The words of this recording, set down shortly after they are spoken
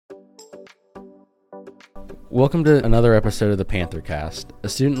Welcome to another episode of the Panther Cast, a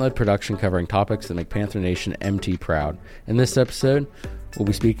student-led production covering topics that make Panther Nation MT proud. In this episode, we'll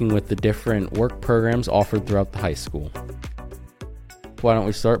be speaking with the different work programs offered throughout the high school. Why don't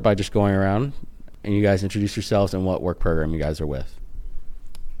we start by just going around and you guys introduce yourselves and what work program you guys are with.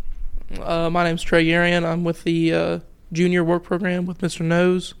 My name's Trey Arian. I'm with the junior work program with Mr.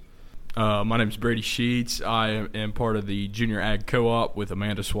 Nose. My name's Brady Sheets. I am part of the junior ag co-op with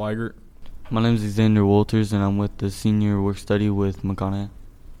Amanda Swigert. My name is Xander Walters, and I'm with the senior work study with McConaughey.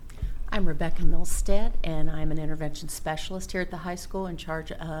 I'm Rebecca Milstead, and I'm an intervention specialist here at the high school in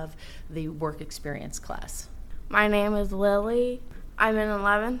charge of the work experience class. My name is Lily. I'm in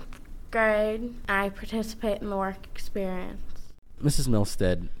 11th grade, and I participate in the work experience. Mrs.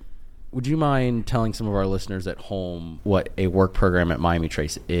 Milstead, would you mind telling some of our listeners at home what a work program at Miami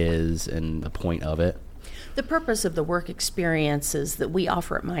Trace is and the point of it? The purpose of the work experiences that we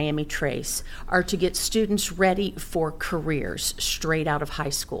offer at Miami Trace are to get students ready for careers straight out of high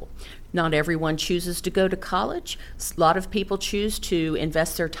school. Not everyone chooses to go to college. A lot of people choose to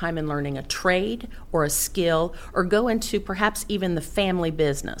invest their time in learning a trade or a skill or go into perhaps even the family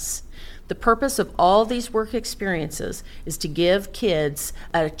business. The purpose of all these work experiences is to give kids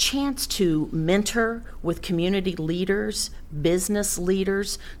a chance to mentor with community leaders, business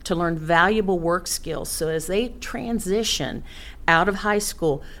leaders, to learn valuable work skills. So as they transition out of high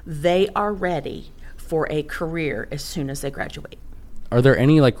school, they are ready for a career as soon as they graduate. Are there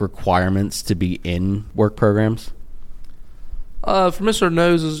any requirements to be in work programs? For Mr.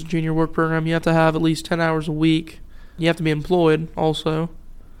 Nose's junior work program, you have to have at least 10 hours a week. You have to be employed also.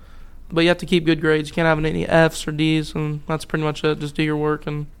 But you have to keep good grades. You can't have any F's or D's, and that's pretty much it. Just do your work,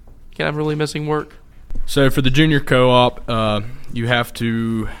 and you can't have really missing work. So for the junior co-op, you have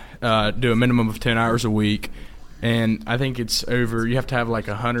to do a minimum of 10 hours a week, and I think it's over. You have to have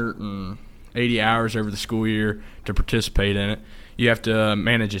 180 hours over the school year to participate in it. You have to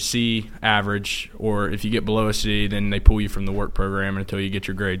manage a C average, or if you get below a C, then they pull you from the work program until you get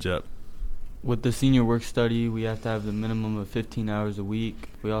your grades up. With the senior work study, we have to have the minimum of 15 hours a week.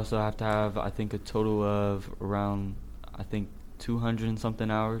 We also have to have, a total of around, 200 and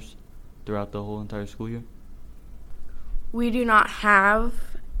something hours throughout the whole entire school year. We do not have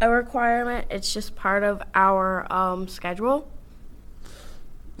a requirement. It's just part of our schedule.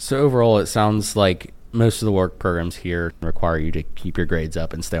 So overall, it sounds like most of the work programs here require you to keep your grades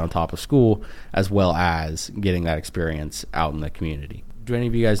up and stay on top of school, as well as getting that experience out in the community. Do any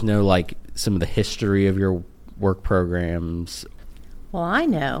of you guys know some of the history of your work programs? Well, I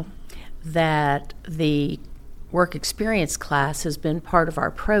know that the work experience class has been part of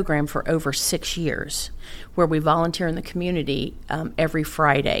our program for over 6 years, where we volunteer in the community every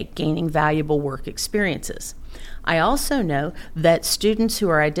Friday, gaining valuable work experiences. I also know that students who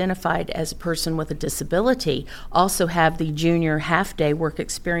are identified as a person with a disability also have the junior half-day work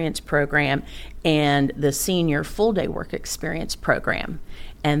experience program and the senior full-day work experience program.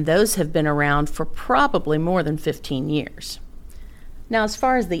 And those have been around for probably more than 15 years. Now, as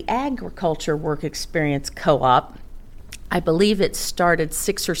far as the agriculture work experience co-op, I believe it started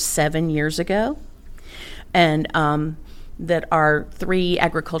 6 or 7 years ago. And that our 3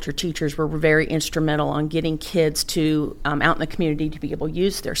 agriculture teachers were very instrumental on getting kids to out in the community to be able to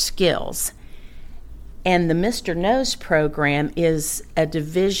use their skills. And the Mr. Nose program is a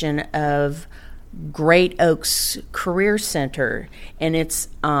division of Great Oaks Career Center, and it's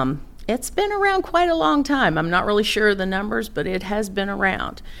been around quite a long time. I'm not really sure of the numbers, but it has been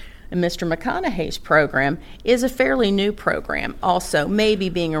around. And Mr. McConaughey's program is a fairly new program, also maybe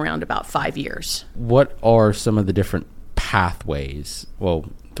being around about 5 years. What are some of the different pathways,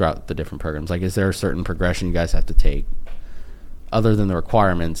 throughout the different programs? Is there a certain progression you guys have to take? Other than the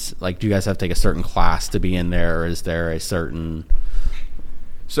requirements, do you guys have to take a certain class to be in there, or is there a certain...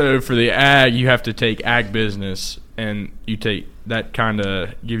 So for the ag, you have to take ag business, and you take that kind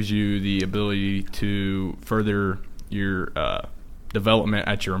of gives you the ability to further your development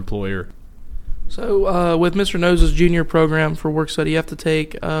at your employer. So with Mr. Nose's junior program for work study, you have to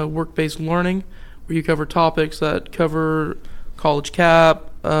take work-based learning, where you cover topics that cover college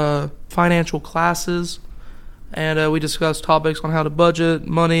cap, financial classes, and we discuss topics on how to budget,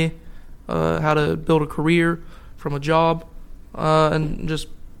 money, how to build a career from a job, and just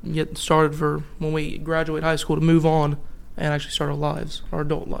get started for when we graduate high school to move on and actually start our lives, our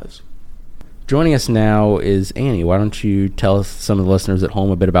adult lives. Joining us now is Annie. Why don't you tell some of the listeners at home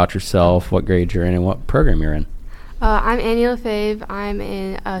a bit about yourself, what grade you're in, and what program you're in? I'm Annie LaFave. I'm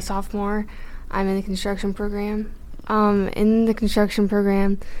a sophomore. I'm in the construction program. In the construction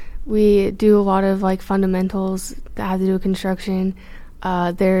program, we do a lot of fundamentals that have to do with construction.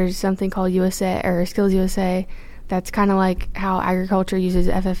 there's something called USA or Skills USA. That's kind of like how agriculture uses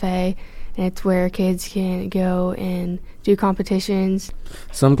FFA, and it's where kids can go and do competitions.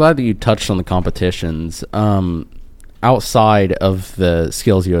 So I'm glad that you touched on the competitions. Outside of the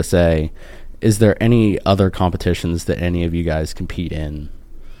Skills USA, is there any other competitions that any of you guys compete in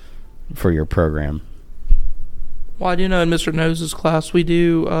for your program? Well, I do know in Mr. Nose's class we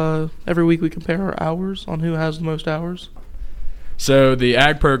do, every week we compare our hours on who has the most hours. So the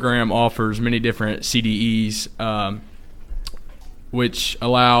ag program offers many different CDEs, which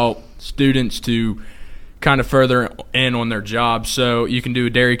allow students to kind of further in on their job. So you can do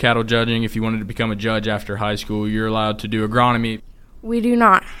dairy cattle judging if you wanted to become a judge after high school. You're allowed to do agronomy. We do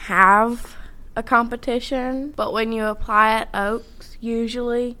not have a competition, but when you apply at Oaks,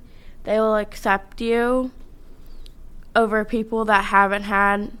 usually they will accept you over people that haven't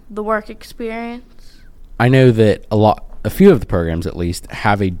had the work experience. I know that a few of the programs at least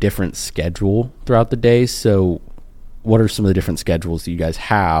have a different schedule throughout the day. So what are some of the different schedules that you guys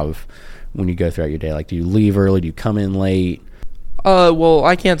have when you go throughout your day? Like, do you leave early? Do you come in late? Well,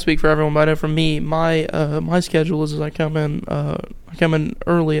 I can't speak for everyone, but I know for me, my schedule is I come in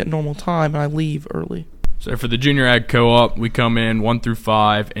early at normal time and I leave early. So for the junior ag co-op, we come in 1 through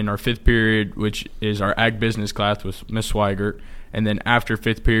 5 in our 5th period, which is our ag business class with Miss Swigert, and then after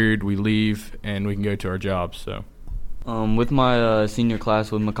 5th period, we leave and we can go to our jobs. So, with my senior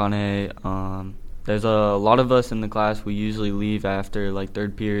class with McConaughey, there's a lot of us in the class. We usually leave after like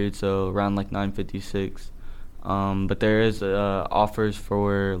 3rd period, so around like 9:56. But there is offers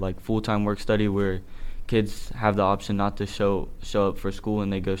for like full-time work study where kids have the option not to show up for school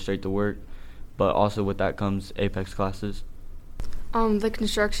and they go straight to work. But also with that comes Apex classes. The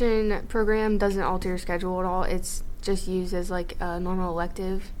construction program doesn't alter your schedule at all. It's just used as like a normal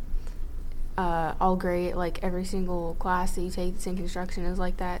elective. All grade, like every single class that you take that's in construction is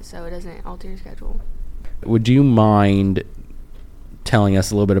like that, so it doesn't alter your schedule. Would you mind telling us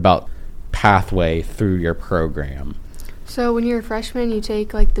a little bit about pathway through your program? So when you're a freshman, you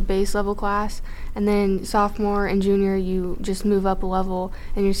take like the base level class, and then sophomore and junior you just move up a level,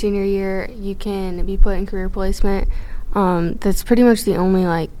 and your senior year you can be put in career placement. That's pretty much the only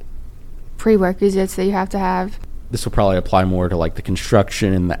like prerequisites that you have to have. This will probably apply more to like the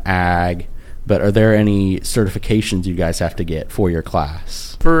construction and the ag, but are there any certifications you guys have to get for your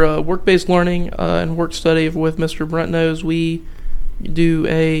class? For work-based learning and work study with Mr. Brent Knows, we do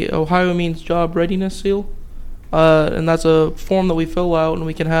a Ohio Means Job Readiness Seal. And that's a form that we fill out, and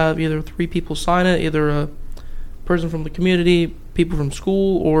we can have either 3 people sign it, either a person from the community, people from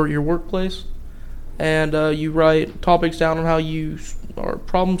school, or your workplace. And you write topics down on how you are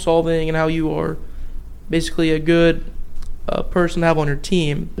problem solving and how you are basically a good person to have on your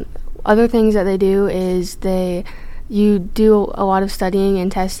team. Other things that they do is you do a lot of studying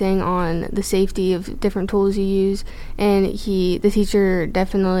and testing on the safety of different tools you use, and the teacher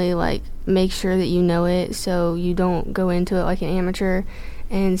definitely like makes sure that you know it so you don't go into it like an amateur.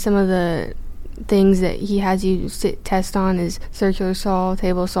 And some of the things that he has you test on is circular saw,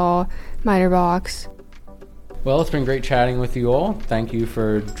 table saw, miter box. Well, it's been great chatting with you all. Thank you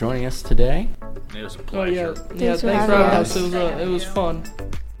for joining us today. It was a Oh, pleasure. thanks for having us. It was fun.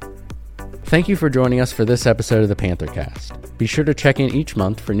 Thank you for joining us for this episode of the Panther Cast. Be sure to check in each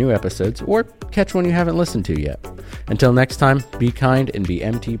month for new episodes or catch one you haven't listened to yet. Until next time, be kind and be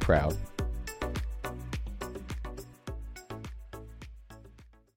MT proud.